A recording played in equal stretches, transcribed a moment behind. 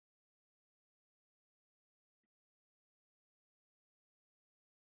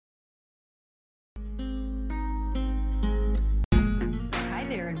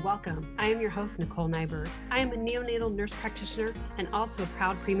welcome. I am your host, Nicole Nyberg. I am a neonatal nurse practitioner and also a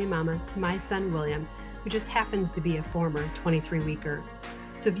proud preemie mama to my son, William, who just happens to be a former 23-weeker.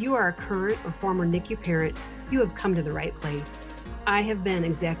 So if you are a current or former NICU parent, you have come to the right place. I have been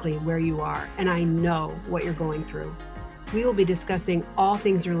exactly where you are, and I know what you're going through. We will be discussing all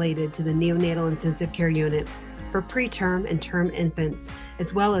things related to the neonatal intensive care unit for preterm and term infants,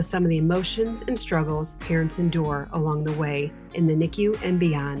 as well as some of the emotions and struggles parents endure along the way in the NICU and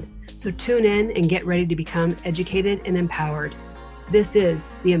beyond. So tune in and get ready to become educated and empowered. This is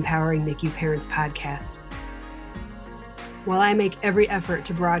the Empowering NICU Parents podcast. While I make every effort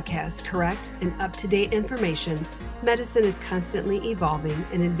to broadcast correct and up-to-date information, medicine is constantly evolving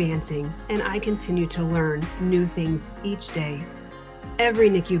and advancing, and I continue to learn new things each day. Every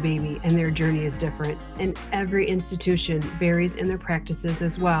NICU baby and their journey is different, and every institution varies in their practices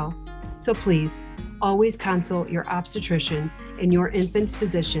as well. So please, always consult your obstetrician and your infant's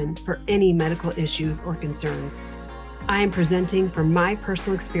physician for any medical issues or concerns. I am presenting from my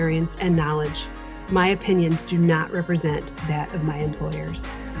personal experience and knowledge. My opinions do not represent that of my employers.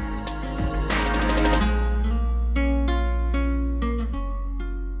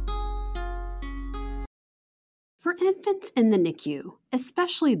 For infants in the NICU,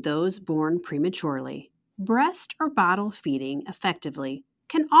 especially those born prematurely, breast or bottle feeding effectively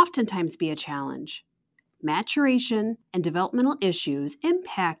can oftentimes be a challenge. Maturation and developmental issues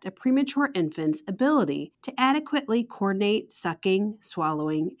impact a premature infant's ability to adequately coordinate sucking,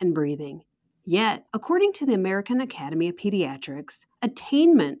 swallowing, and breathing. Yet, according to the American Academy of Pediatrics,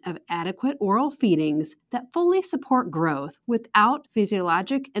 attainment of adequate oral feedings that fully support growth without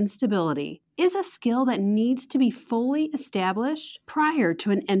physiologic instability is a skill that needs to be fully established prior to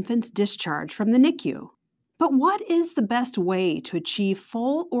an infant's discharge from the NICU. But what is the best way to achieve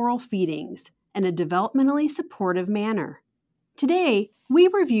full oral feedings in a developmentally supportive manner? Today, we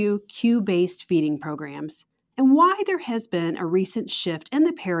review cue-based feeding programs and why there has been a recent shift in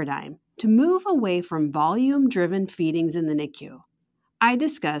the paradigm to move away from volume-driven feedings in the NICU. I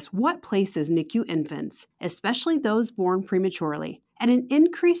discuss what places NICU infants, especially those born prematurely, at an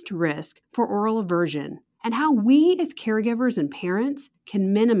increased risk for oral aversion, and how we as caregivers and parents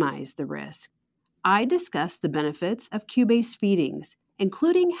can minimize the risk. I discuss the benefits of cue-based feedings,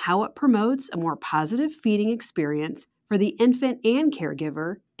 including how it promotes a more positive feeding experience for the infant and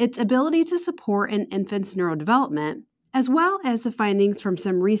caregiver, its ability to support an infant's neurodevelopment, as well as the findings from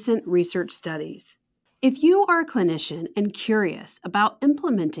some recent research studies. If you are a clinician and curious about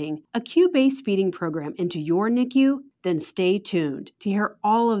implementing a cue-based feeding program into your NICU, then stay tuned to hear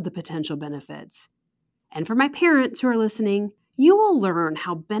all of the potential benefits. And for my parents who are listening, you will learn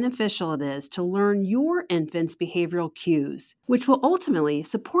how beneficial it is to learn your infant's behavioral cues, which will ultimately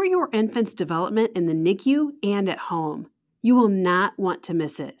support your infant's development in the NICU and at home. You will not want to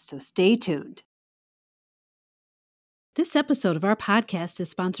miss it, so stay tuned. This episode of our podcast is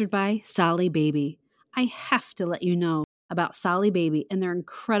sponsored by Solly Baby. I have to let you know about Solly Baby and their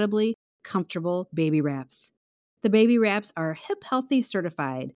incredibly comfortable baby wraps. The baby wraps are hip healthy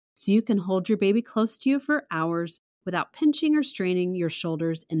certified, so you can hold your baby close to you for hours without pinching or straining your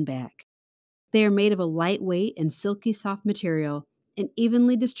shoulders and back. They are made of a lightweight and silky soft material and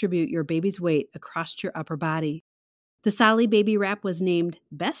evenly distribute your baby's weight across your upper body. The Solly Baby Wrap was named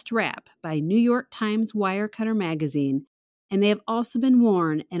Best Wrap by New York Times Wirecutter magazine, and they have also been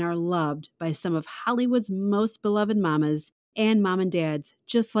worn and are loved by some of Hollywood's most beloved mamas and mom and dads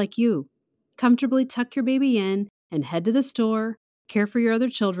just like you. Comfortably tuck your baby in and head to the store, care for your other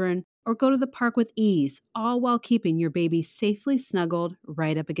children, or go to the park with ease, all while keeping your baby safely snuggled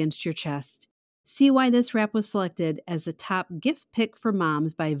right up against your chest. See why this wrap was selected as the top gift pick for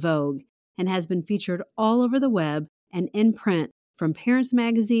moms by Vogue and has been featured all over the web and in print from Parents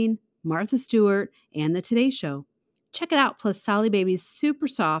Magazine, Martha Stewart, and The Today Show. Check it out, plus Solly Baby's super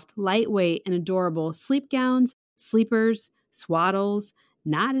soft, lightweight, and adorable sleep gowns, sleepers, swaddles,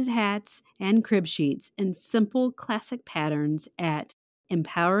 knotted hats, and crib sheets in simple classic patterns at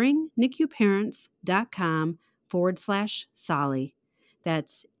empoweringnicuparents.com/Solly.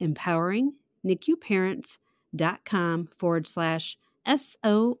 That's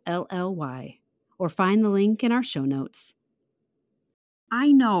empoweringnicuparents.com/SOLLY. Or find the link in our show notes.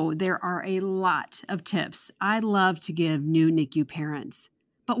 I know there are a lot of tips I love to give new NICU parents,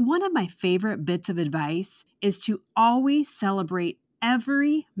 but one of my favorite bits of advice is to always celebrate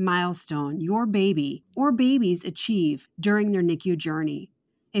every milestone your baby or babies achieve during their NICU journey.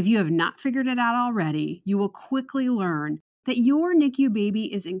 If you have not figured it out already, you will quickly learn that your NICU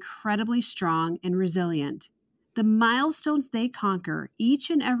baby is incredibly strong and resilient. The milestones they conquer each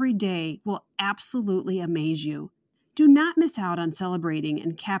and every day will absolutely amaze you. Do not miss out on celebrating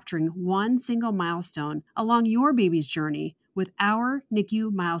and capturing one single milestone along your baby's journey with our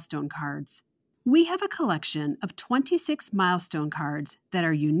NICU milestone cards. We have a collection of 26 milestone cards that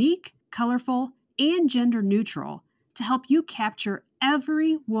are unique, colorful, and gender neutral to help you capture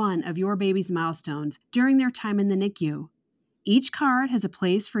every one of your baby's milestones during their time in the NICU. Each card has a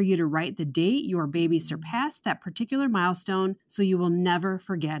place for you to write the date your baby surpassed that particular milestone so you will never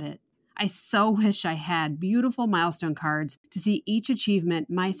forget it. I so wish I had beautiful milestone cards to see each achievement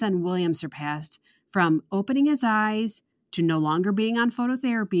my son William surpassed, from opening his eyes to no longer being on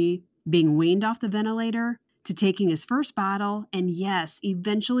phototherapy, being weaned off the ventilator, to taking his first bottle, and yes,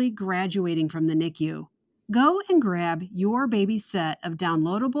 eventually graduating from the NICU. Go and grab your baby's set of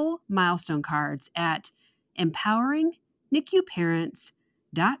downloadable milestone cards at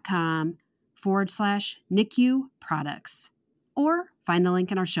empoweringnicuparents.com/NICU products, or find the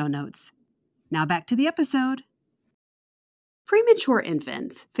link in our show notes. Now back to the episode. Premature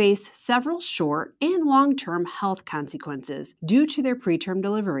infants face several short and long-term health consequences due to their preterm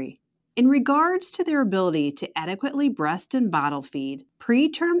delivery. In regards to their ability to adequately breast and bottle feed,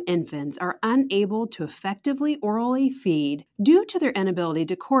 preterm infants are unable to effectively orally feed due to their inability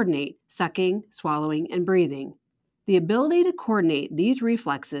to coordinate sucking, swallowing, and breathing. The ability to coordinate these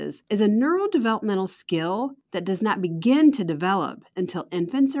reflexes is a neurodevelopmental skill that does not begin to develop until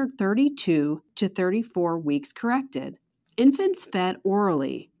infants are 32 to 34 weeks corrected. Infants fed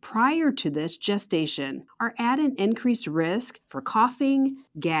orally prior to this gestation are at an increased risk for coughing,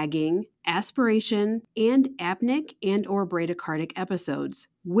 gagging, aspiration, and apneic and/or bradycardic episodes,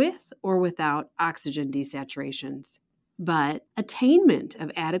 with or without oxygen desaturations. But attainment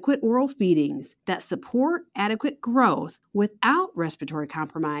of adequate oral feedings that support adequate growth without respiratory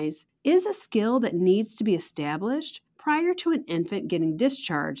compromise is a skill that needs to be established prior to an infant getting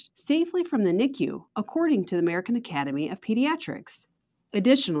discharged safely from the NICU, according to the American Academy of Pediatrics.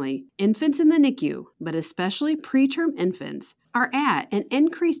 Additionally, infants in the NICU, but especially preterm infants, are at an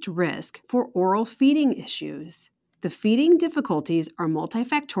increased risk for oral feeding issues. The feeding difficulties are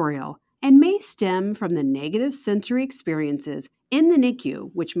multifactorial and may stem from the negative sensory experiences in the NICU,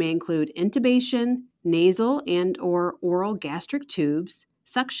 which may include intubation, nasal and/or oral gastric tubes,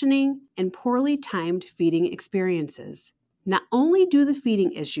 suctioning, and poorly timed feeding experiences. Not only do the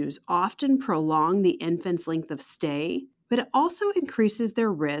feeding issues often prolong the infant's length of stay, but it also increases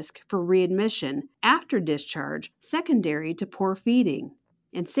their risk for readmission after discharge secondary to poor feeding.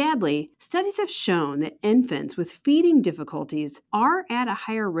 And sadly, studies have shown that infants with feeding difficulties are at a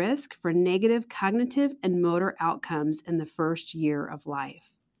higher risk for negative cognitive and motor outcomes in the first year of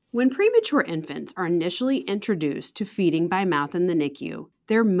life. When premature infants are initially introduced to feeding by mouth in the NICU,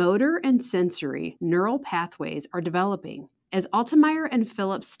 their motor and sensory neural pathways are developing. As Altemeyer and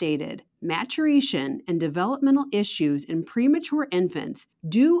Phillips stated, maturation and developmental issues in premature infants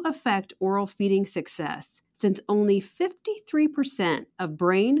do affect oral feeding success, since only 53% of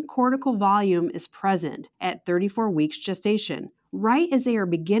brain cortical volume is present at 34 weeks gestation, right as they are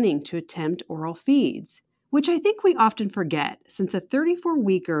beginning to attempt oral feeds, which I think we often forget, since a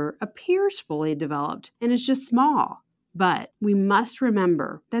 34-weeker appears fully developed and is just small. But we must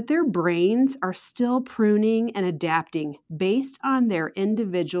remember that their brains are still pruning and adapting based on their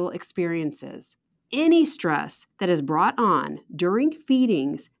individual experiences. Any stress that is brought on during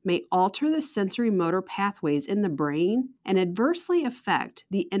feedings may alter the sensory motor pathways in the brain and adversely affect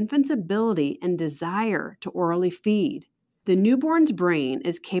the infant's ability and desire to orally feed. The newborn's brain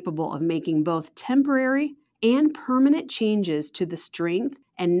is capable of making both temporary and permanent changes to the strength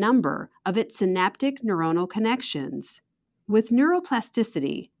and number of its synaptic neuronal connections. With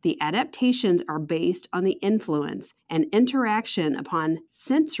neuroplasticity, the adaptations are based on the influence and interaction upon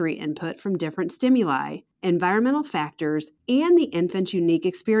sensory input from different stimuli, environmental factors, and the infant's unique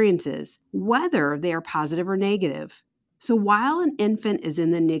experiences, whether they are positive or negative. So while an infant is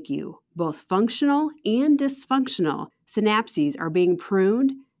in the NICU, both functional and dysfunctional synapses are being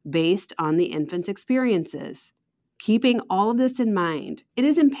pruned based on the infant's experiences. Keeping all of this in mind, it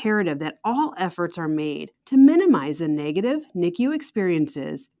is imperative that all efforts are made to minimize the negative NICU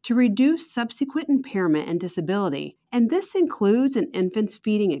experiences to reduce subsequent impairment and disability, and this includes an infant's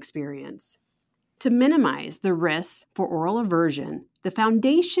feeding experience. To minimize the risks for oral aversion, the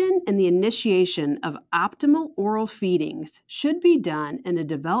foundation and the initiation of optimal oral feedings should be done in a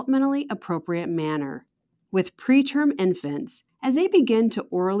developmentally appropriate manner. With preterm infants, as they begin to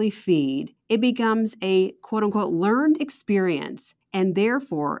orally feed, it becomes a quote-unquote learned experience, and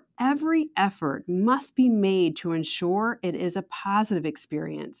therefore every effort must be made to ensure it is a positive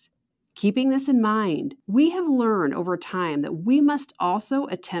experience. Keeping this in mind, we have learned over time that we must also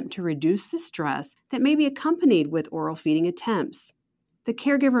attempt to reduce the stress that may be accompanied with oral feeding attempts. The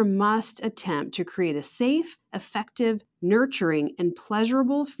caregiver must attempt to create a safe, effective, nurturing, and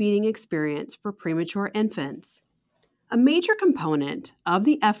pleasurable feeding experience for premature infants. A major component of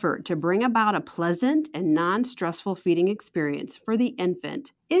the effort to bring about a pleasant and non-stressful feeding experience for the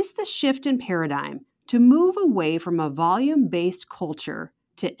infant is the shift in paradigm to move away from a volume-based culture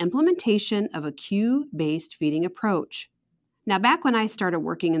to implementation of a cue-based feeding approach. Now, back when I started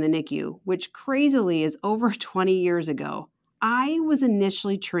working in the NICU, which crazily is over 20 years ago, I was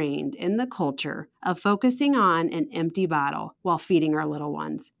initially trained in the culture of focusing on an empty bottle while feeding our little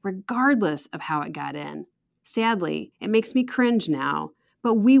ones, regardless of how it got in. Sadly, it makes me cringe now,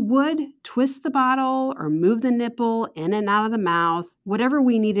 but we would twist the bottle or move the nipple in and out of the mouth, whatever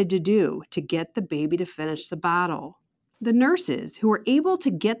we needed to do to get the baby to finish the bottle. The nurses who were able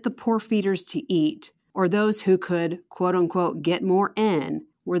to get the poor feeders to eat, or those who could, quote unquote, get more in,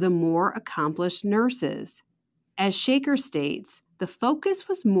 were the more accomplished nurses. As Shaker states, the focus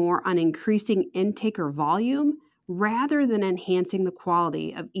was more on increasing intake or volume rather than enhancing the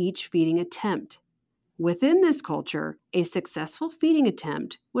quality of each feeding attempt. Within this culture, a successful feeding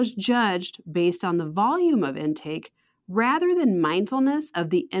attempt was judged based on the volume of intake rather than mindfulness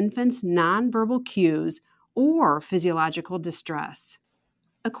of the infant's nonverbal cues or physiological distress.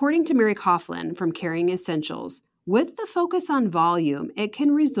 According to Mary Coughlin from Caring Essentials, with the focus on volume, it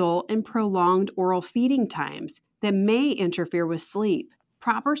can result in prolonged oral feeding times that may interfere with sleep.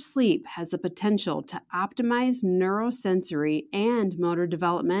 Proper sleep has the potential to optimize neurosensory and motor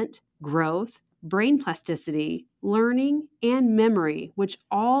development, growth, brain plasticity, learning, and memory, which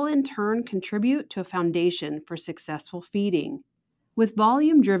all in turn contribute to a foundation for successful feeding. With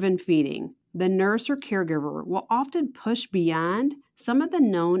volume-driven feeding, the nurse or caregiver will often push beyond some of the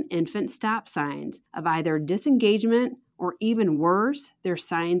known infant stop signs of either disengagement or even worse, their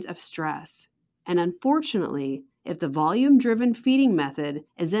signs of stress. And unfortunately, if the volume-driven feeding method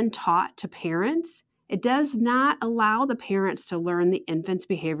is then taught to parents, it does not allow the parents to learn the infant's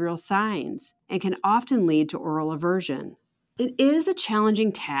behavioral signs and can often lead to oral aversion. It is a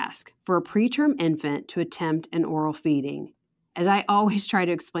challenging task for a preterm infant to attempt an oral feeding. As I always try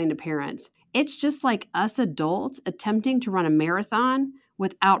to explain to parents, it's just like us adults attempting to run a marathon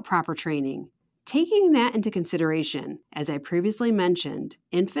without proper training. Taking that into consideration, as I previously mentioned,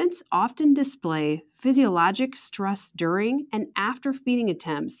 infants often display physiologic stress during and after feeding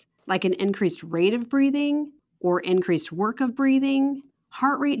attempts, like an increased rate of breathing or increased work of breathing,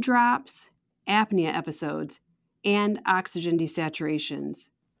 heart rate drops, apnea episodes, and oxygen desaturations.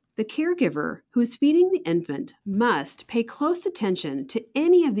 The caregiver who is feeding the infant must pay close attention to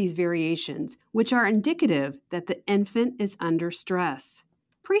any of these variations, which are indicative that the infant is under stress.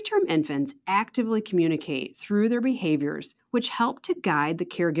 Preterm infants actively communicate through their behaviors, which help to guide the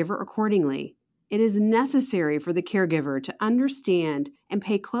caregiver accordingly. It is necessary for the caregiver to understand and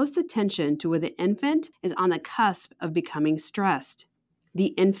pay close attention to where the infant is on the cusp of becoming stressed. The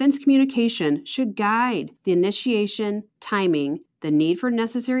infant's communication should guide the initiation, timing, the need for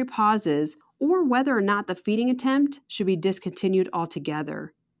necessary pauses, or whether or not the feeding attempt should be discontinued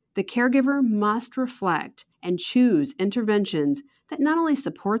altogether. The caregiver must reflect and choose interventions that not only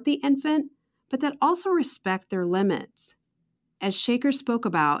support the infant, but that also respect their limits. As Shaker spoke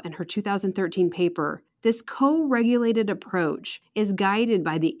about in her 2013 paper, this co-regulated approach is guided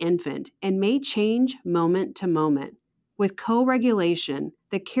by the infant and may change moment to moment. With co-regulation,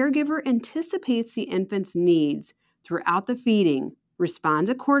 the caregiver anticipates the infant's needs throughout the feeding, responds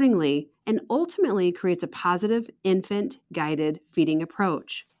accordingly, and ultimately creates a positive infant-guided feeding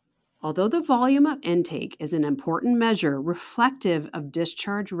approach. Although the volume of intake is an important measure reflective of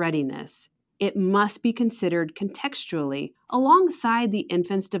discharge readiness, it must be considered contextually alongside the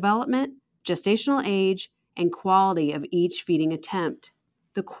infant's development, gestational age, and quality of each feeding attempt.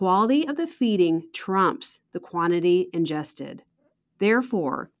 The quality of the feeding trumps the quantity ingested.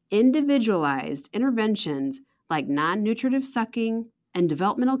 Therefore, individualized interventions like non-nutritive sucking and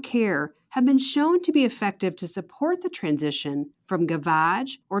developmental care have been shown to be effective to support the transition from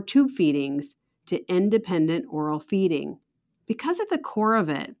gavage or tube feedings to independent oral feeding. Because at the core of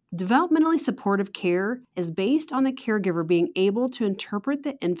it, developmentally supportive care is based on the caregiver being able to interpret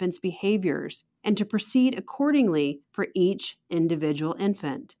the infant's behaviors and to proceed accordingly for each individual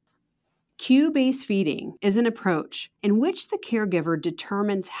infant. Cue-based feeding is an approach in which the caregiver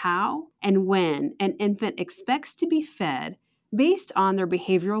determines how and when an infant expects to be fed based on their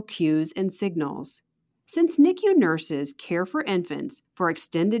behavioral cues and signals. Since NICU nurses care for infants for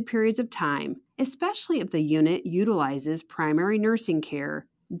extended periods of time, especially if the unit utilizes primary nursing care,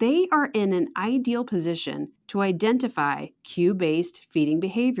 they are in an ideal position to identify cue-based feeding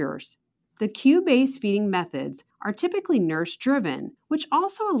behaviors. The cue-based feeding methods are typically nurse-driven, which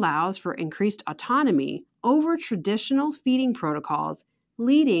also allows for increased autonomy over traditional feeding protocols,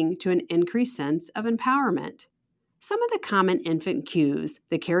 leading to an increased sense of empowerment. Some of the common infant cues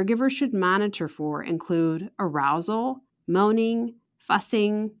the caregiver should monitor for include arousal, moaning,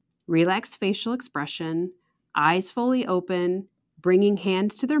 fussing, relaxed facial expression, eyes fully open, bringing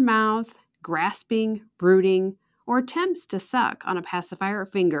hands to their mouth, grasping, brooding, or attempts to suck on a pacifier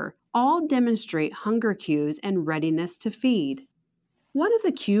finger all demonstrate hunger cues and readiness to feed. One of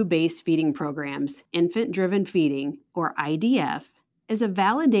the cue-based feeding programs, infant-driven feeding, or IDF, is a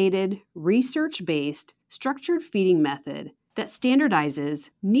validated, research-based, structured feeding method that standardizes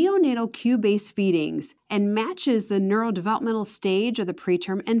neonatal cue-based feedings and matches the neurodevelopmental stage of the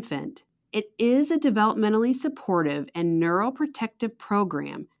preterm infant. It is a developmentally supportive and neuroprotective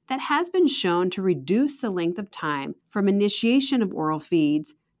program that has been shown to reduce the length of time from initiation of oral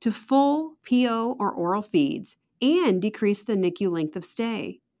feeds to full PO or oral feeds and decrease the NICU length of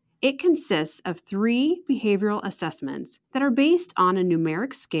stay. It consists of 3 behavioral assessments that are based on a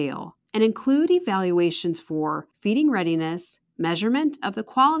numeric scale and include evaluations for feeding readiness, measurement of the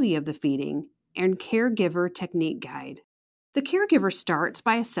quality of the feeding, and caregiver technique guide. The caregiver starts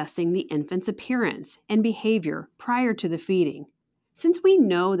by assessing the infant's appearance and behavior prior to the feeding. Since we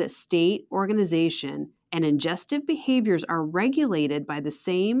know that state, organization, and ingestive behaviors are regulated by the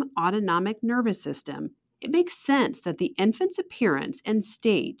same autonomic nervous system, it makes sense that the infant's appearance and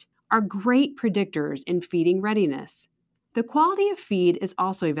state are great predictors in feeding readiness. The quality of feed is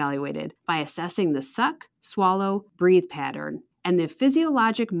also evaluated by assessing the suck, swallow, breathe pattern and the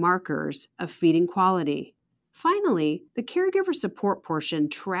physiologic markers of feeding quality. Finally, the caregiver support portion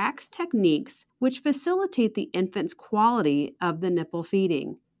tracks techniques which facilitate the infant's quality of the nipple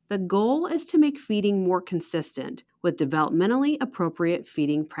feeding. The goal is to make feeding more consistent with developmentally appropriate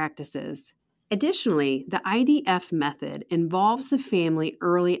feeding practices. Additionally, the IDF method involves the family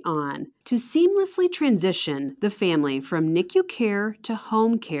early on to seamlessly transition the family from NICU care to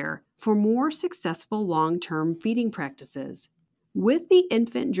home care for more successful long-term feeding practices. With the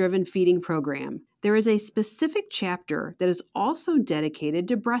infant-driven feeding program, there is a specific chapter that is also dedicated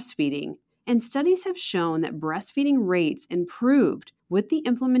to breastfeeding, and studies have shown that breastfeeding rates improved with the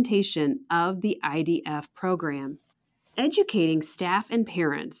implementation of the IDF program. Educating staff and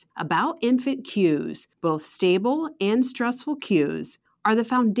parents about infant cues, both stable and stressful cues, are the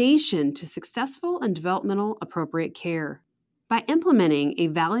foundation to successful and developmental appropriate care. By implementing a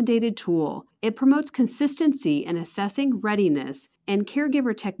validated tool, it promotes consistency in assessing readiness and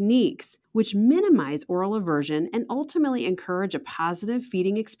caregiver techniques, which minimize oral aversion and ultimately encourage a positive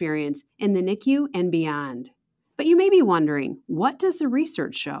feeding experience in the NICU and beyond. But you may be wondering, what does the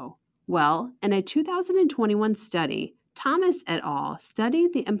research show? Well, in a 2021 study, Thomas et al.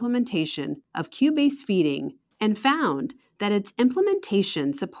 Studied the implementation of cue-based feeding and found that its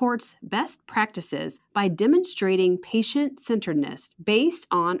implementation supports best practices by demonstrating patient-centeredness based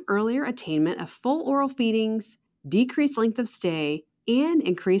on earlier attainment of full oral feedings, decreased length of stay, and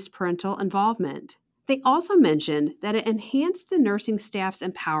increased parental involvement. They also mentioned that it enhanced the nursing staff's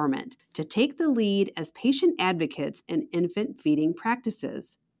empowerment to take the lead as patient advocates in infant feeding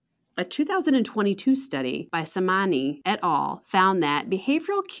practices. A 2022 study by Samani et al. Found that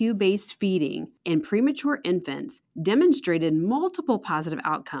behavioral cue-based feeding in premature infants demonstrated multiple positive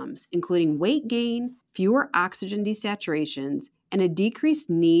outcomes, including weight gain, fewer oxygen desaturations, and a decreased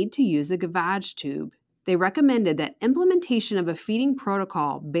need to use the gavage tube. They recommended that implementation of a feeding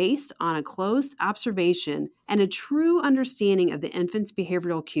protocol based on a close observation and a true understanding of the infant's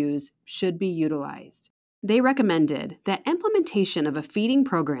behavioral cues should be utilized. They recommended that implementation of a feeding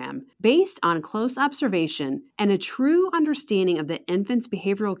program based on close observation and a true understanding of the infant's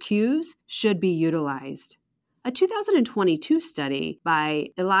behavioral cues should be utilized. A 2022 study by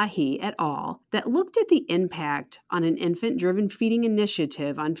Elahi et al. That looked at the impact on an infant-driven feeding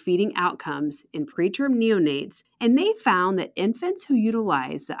initiative on feeding outcomes in preterm neonates, and they found that infants who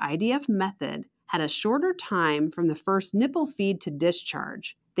utilized the IDF method had a shorter time from the first nipple feed to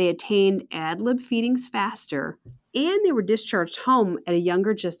discharge. They attained ad lib feedings faster, and they were discharged home at a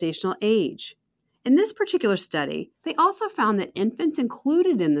younger gestational age. In this particular study, they also found that infants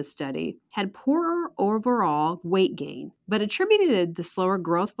included in the study had poorer overall weight gain, but attributed the slower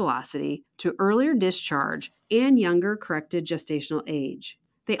growth velocity to earlier discharge and younger corrected gestational age.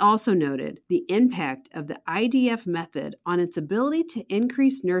 They also noted the impact of the IDF method on its ability to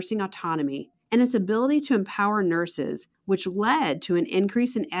increase nursing autonomy and its ability to empower nurses, which led to an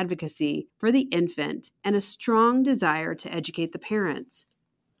increase in advocacy for the infant and a strong desire to educate the parents.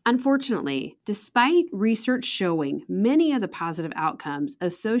 Unfortunately, despite research showing many of the positive outcomes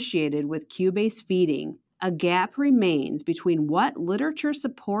associated with cue-based feeding, a gap remains between what literature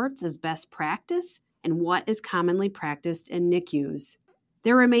supports as best practice and what is commonly practiced in NICUs.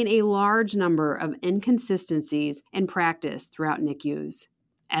 There remain a large number of inconsistencies in practice throughout NICUs.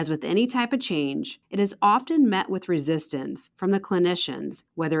 As with any type of change, it is often met with resistance from the clinicians,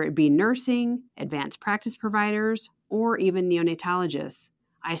 whether it be nursing, advanced practice providers, or even neonatologists.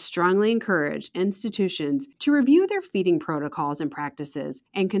 I strongly encourage institutions to review their feeding protocols and practices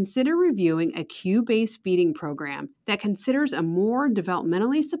and consider reviewing a cue-based feeding program that considers a more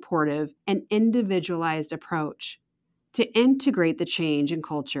developmentally supportive and individualized approach. To integrate the change in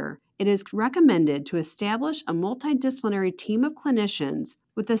culture, it is recommended to establish a multidisciplinary team of clinicians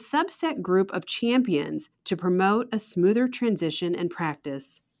with a subset group of champions to promote a smoother transition in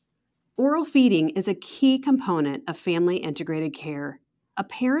practice. Oral feeding is a key component of family integrated care. A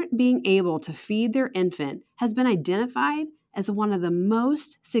parent being able to feed their infant has been identified as one of the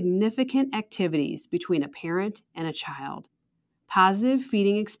most significant activities between a parent and a child. Positive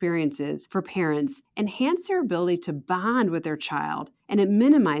feeding experiences for parents enhance their ability to bond with their child, and it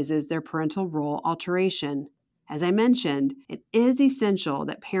minimizes their parental role alteration. As I mentioned, it is essential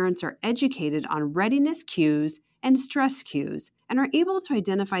that parents are educated on readiness cues and stress cues and are able to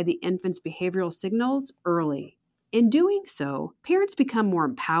identify the infant's behavioral signals early. In doing so, parents become more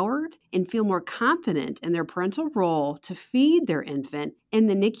empowered and feel more confident in their parental role to feed their infant in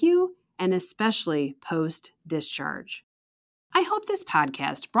the NICU and especially post-discharge. I hope this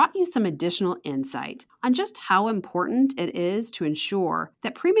podcast brought you some additional insight on just how important it is to ensure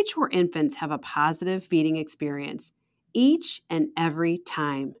that premature infants have a positive feeding experience each and every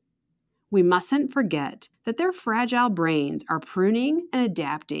time. We mustn't forget that their fragile brains are pruning and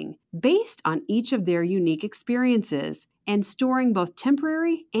adapting based on each of their unique experiences and storing both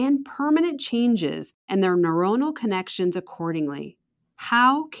temporary and permanent changes in their neuronal connections accordingly.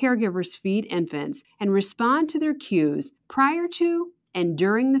 How caregivers feed infants and respond to their cues prior to and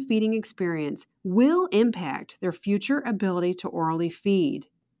during the feeding experience will impact their future ability to orally feed.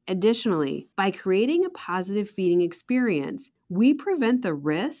 Additionally, by creating a positive feeding experience, we prevent the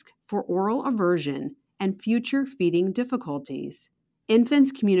risk for oral aversion and future feeding difficulties.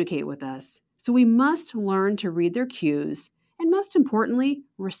 Infants communicate with us, so we must learn to read their cues and, most importantly,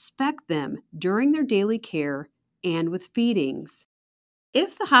 respect them during their daily care and with feedings.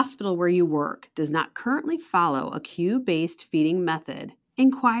 If the hospital where you work does not currently follow a cue-based feeding method,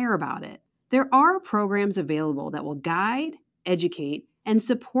 inquire about it. There are programs available that will guide, educate, and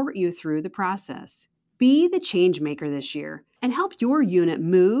support you through the process. Be the change maker this year and help your unit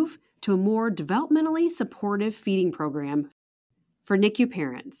move to a more developmentally supportive feeding program. For NICU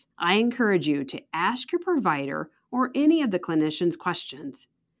parents, I encourage you to ask your provider or any of the clinicians questions.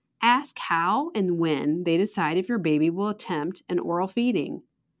 Ask how and when they decide if your baby will attempt an oral feeding.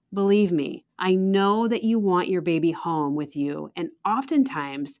 Believe me, I know that you want your baby home with you, and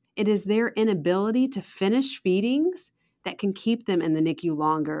oftentimes it is their inability to finish feedings that can keep them in the NICU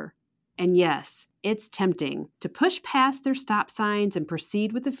longer. And yes, it's tempting to push past their stop signs and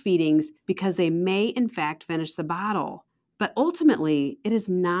proceed with the feedings because they may in fact finish the bottle. But ultimately, it is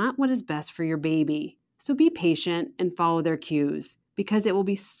not what is best for your baby. So be patient and follow their cues, because it will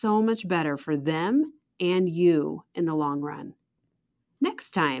be so much better for them and you in the long run.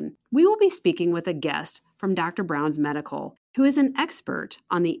 Next time, we will be speaking with a guest from Dr. Brown's Medical, who is an expert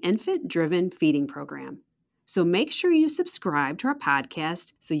on the infant-driven feeding program. So make sure you subscribe to our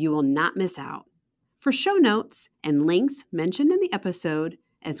podcast so you will not miss out. For show notes and links mentioned in the episode,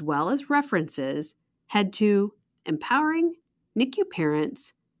 as well as references, head to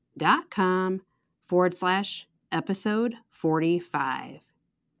empoweringnicuparents.com/episode 45.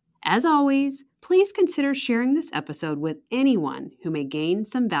 As always, please consider sharing this episode with anyone who may gain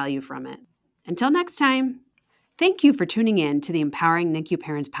some value from it. Until next time, thank you for tuning in to the Empowering NICU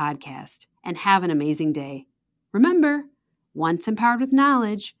Parents podcast, and have an amazing day. Remember, once empowered with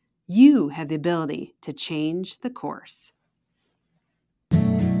knowledge, you have the ability to change the course.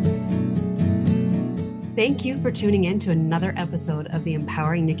 Thank you for tuning in to another episode of the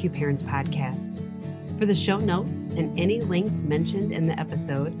Empowering NICU Parents podcast. For the show notes and any links mentioned in the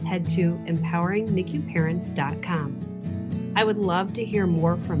episode, head to empoweringnicuparents.com. I would love to hear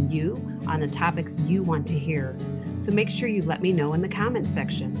more from you on the topics you want to hear, so make sure you let me know in the comments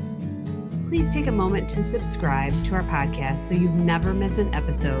section. Please take a moment to subscribe to our podcast so you never miss an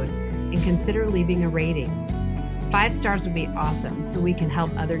episode, and consider leaving a rating. 5 stars would be awesome so we can help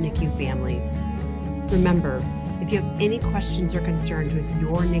other NICU families. Remember, if you have any questions or concerns with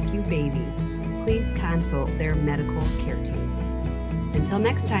your NICU baby, please consult their medical care team. Until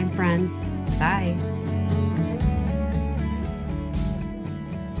next time, friends. Bye.